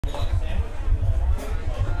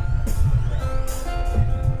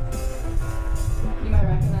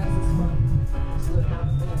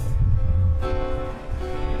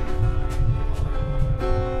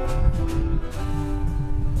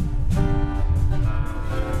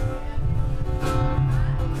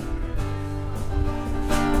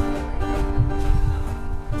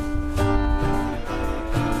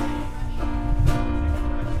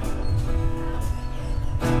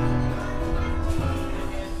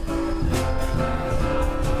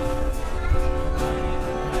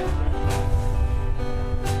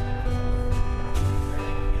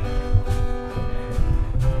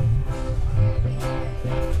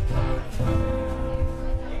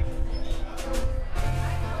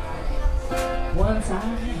Once I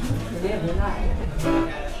lived a life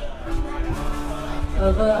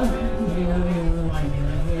of a million,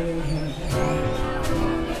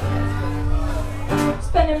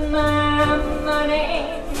 spending my money,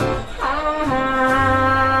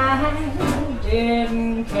 I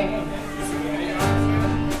didn't care.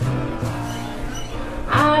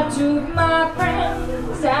 I took my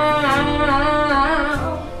friends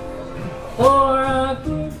out for a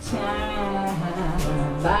good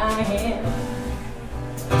time, buying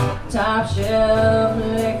top shelf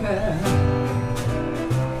liquor,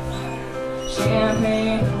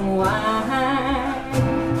 champagne and wine.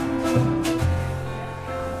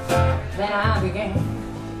 Then I began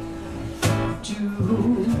to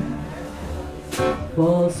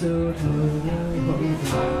fall so low.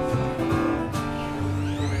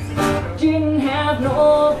 Didn't have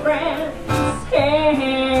no friends,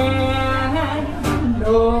 had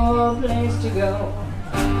no place to go.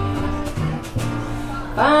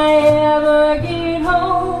 If I ever get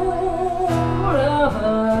hold of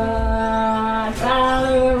a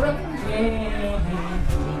dollar again,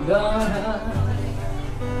 I'm gonna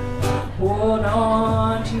hold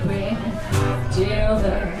on to it till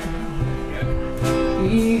the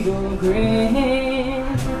eagle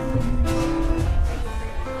grins.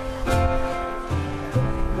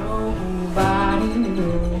 Nobody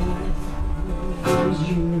knows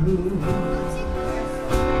you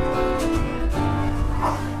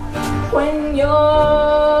when you're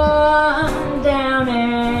down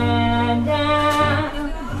and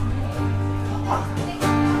down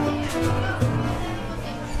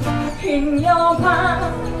in your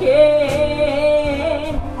pocket,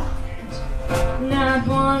 not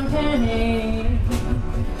one penny,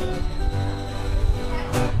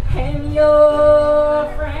 and your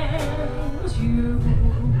friends you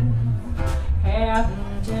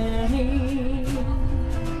haven't any.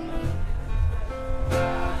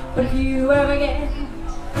 But if you ever get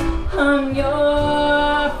on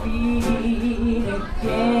your feet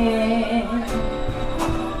again,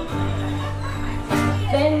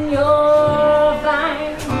 then you'll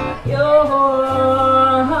find your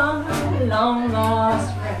long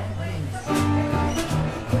lost friends.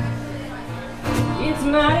 It's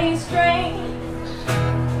mighty strange,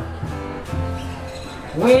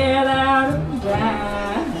 without a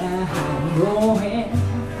dime, going.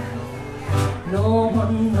 No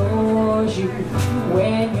one knows you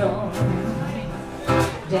when you're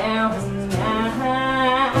down and out.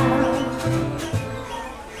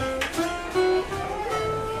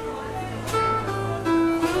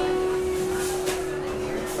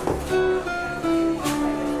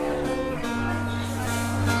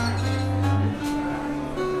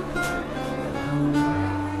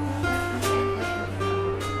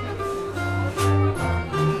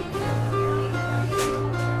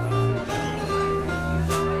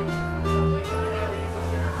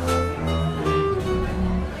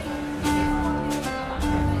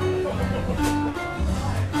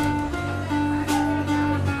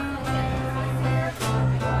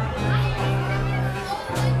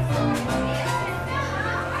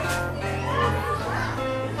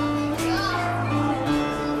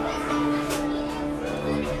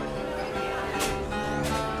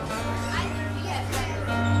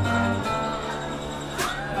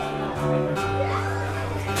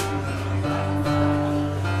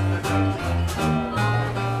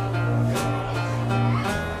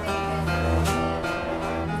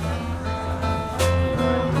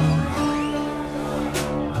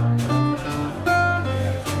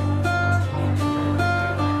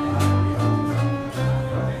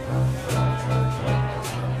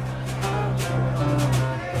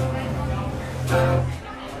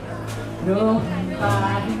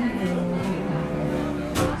 Nobody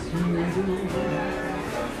knows you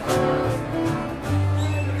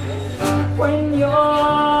when you're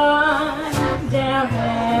down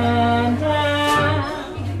and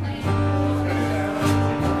down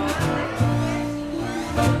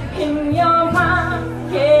in your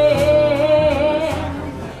pocket,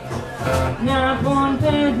 not one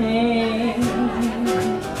penny,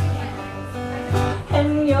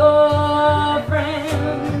 and your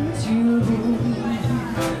friends you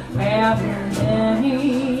haven't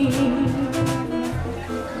any.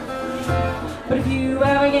 But if you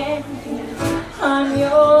ever get on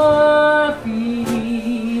your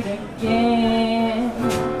feet again,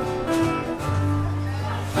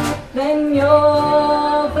 then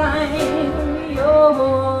you'll find your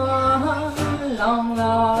long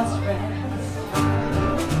lost friends.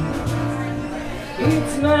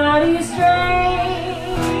 It's mighty strange,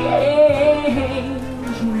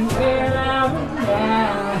 without a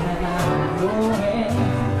doubt, going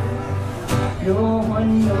No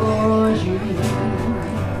one knows you.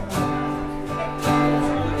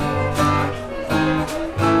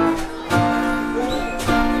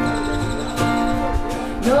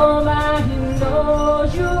 Nobody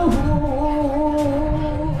knows you.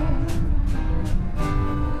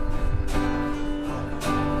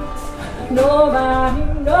 Nobody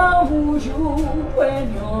knows you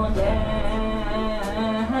when you're